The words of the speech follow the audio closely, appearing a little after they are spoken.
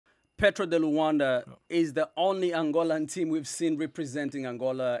Petro de Luanda is the only Angolan team we've seen representing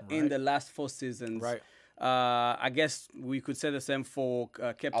Angola in the last 4 seasons. Right. I guess we could say the same for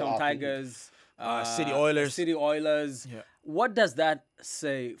Cape Town Tigers, City Oilers. City Oilers. Yeah. What does that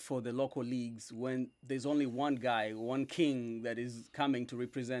say for the local leagues when there's only one guy, one king that is coming to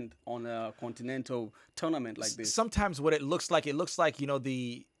represent on a continental tournament like this? Sometimes what it looks like, you know,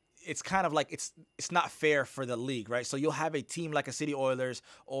 it's kind of like it's not fair for the league, right? So you'll have a team like a City Oilers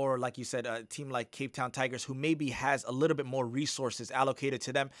or, like you said, a team like Cape Town Tigers who maybe has a little bit more resources allocated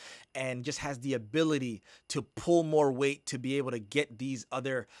to them and just has the ability to pull more weight to be able to get these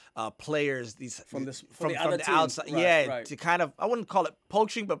other players, from the outside, right. to kind of, I wouldn't call it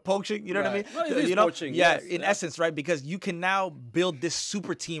poaching, but poaching, you know what I mean? Well, it is poaching, in essence, right? Because you can now build this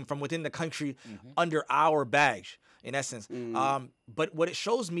super team from within the country under our badge. In essence. But what it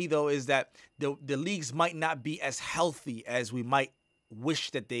shows me, though, is that the leagues might not be as healthy as we might wish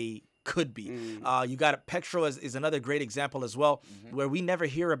that they could be. You got Petro is another great example as well, where we never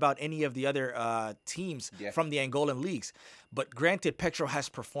hear about any of the other teams from the Angolan leagues. But granted, Petro has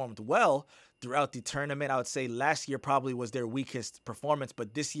performed well throughout the tournament. I would say last year probably was their weakest performance,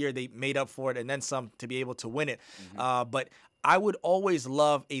 but this year they made up for it and then some to be able to win it. But I would always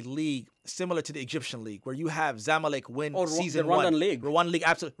love a league similar to the Egyptian league, where you have Zamalek win season one. The League. Rwandan League,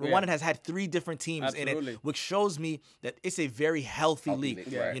 absolutely. Rwandan has had 3 different teams in it, which shows me that it's a very healthy league.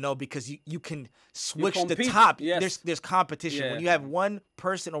 You know, because you can switch the top. There's competition. When you have one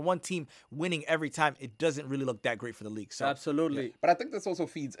person or one team winning every time, it doesn't really look that great for the league. So absolutely. But I think this also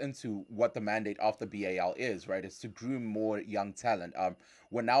feeds into what the mandate of the BAL is, right? It's to groom more young talent.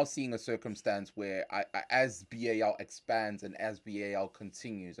 We're now seeing a circumstance where as BAL expands and as BAL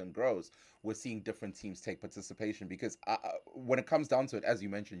continues and grows, we're seeing different teams take participation because when it comes down to it, as you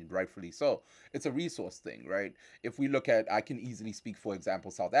mentioned, rightfully so, it's a resource thing, right? If we look at, I can easily speak, for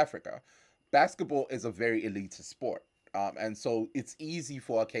example, South Africa. Basketball is a very elitist sport. And so it's easy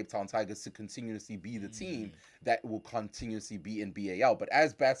for Cape Town Tigers to continuously be the team that will continuously be in BAL. But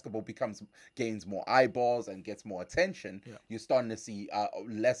as basketball gains more eyeballs and gets more attention, you're starting to see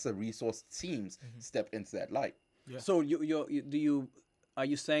lesser resource teams step into that light. Yeah. So are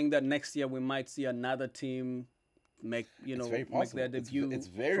you saying that next year we might see another team make their debut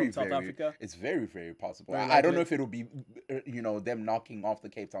from South Africa? It's very, very possible. I don't know if it'll be them knocking off the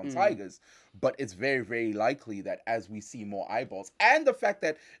Cape Town Tigers, but it's very, very likely that as we see more eyeballs and the fact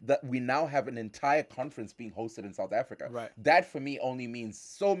that we now have an entire conference being hosted in South Africa, that for me only means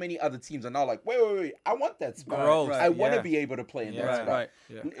so many other teams are now like, wait, I want that spot. I want to be able to play in that spot.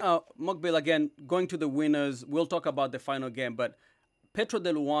 Muqbil, again, going to the winners, we'll talk about the final game, but Petro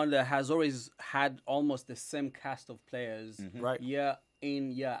de Luanda has always had almost the same cast of players year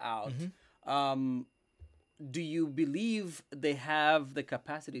in, year out. Do you believe they have the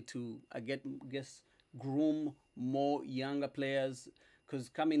capacity to, I guess, groom more younger players? Because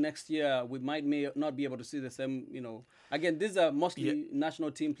coming next year, we may not be able to see the same, Again, these are mostly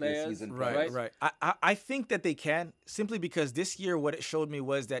national team players, right? I think that they can, simply because this year what it showed me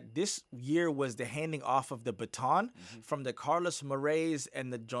was that this year was the handing off of the baton from the Carlos Moraes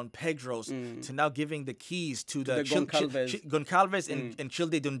and the John Pedros to now giving the keys to the Goncalves and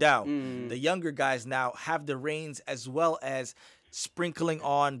Childe Dundao. The younger guys now have the reins, as well as sprinkling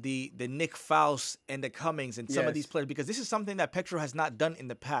on the Nick Faust and the Cummings and some of these players, because this is something that Petro has not done in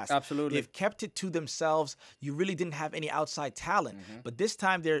the past. Absolutely. They've kept it to themselves. You really didn't have any outside talent. But this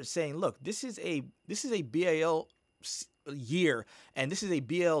time they're saying, look, this is a BAL year, and this is a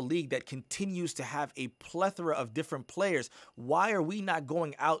BL league that continues to have a plethora of different players. Why are we not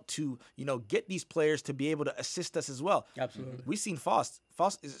going out to, get these players to be able to assist us as well? Absolutely. We've seen Faust.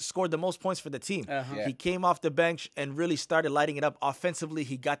 Faust scored the most points for the team. He came off the bench and really started lighting it up offensively.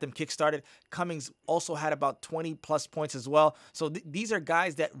 He got them kick-started. Cummings also had about 20-plus points as well. So these are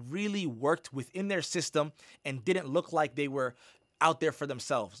guys that really worked within their system and didn't look like they were out there for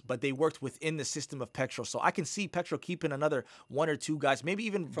themselves, but they worked within the system of Petro. So I can see Petro keeping another 1 or 2 guys, maybe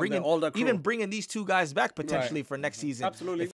even bringing these 2 guys back potentially for next season. Absolutely.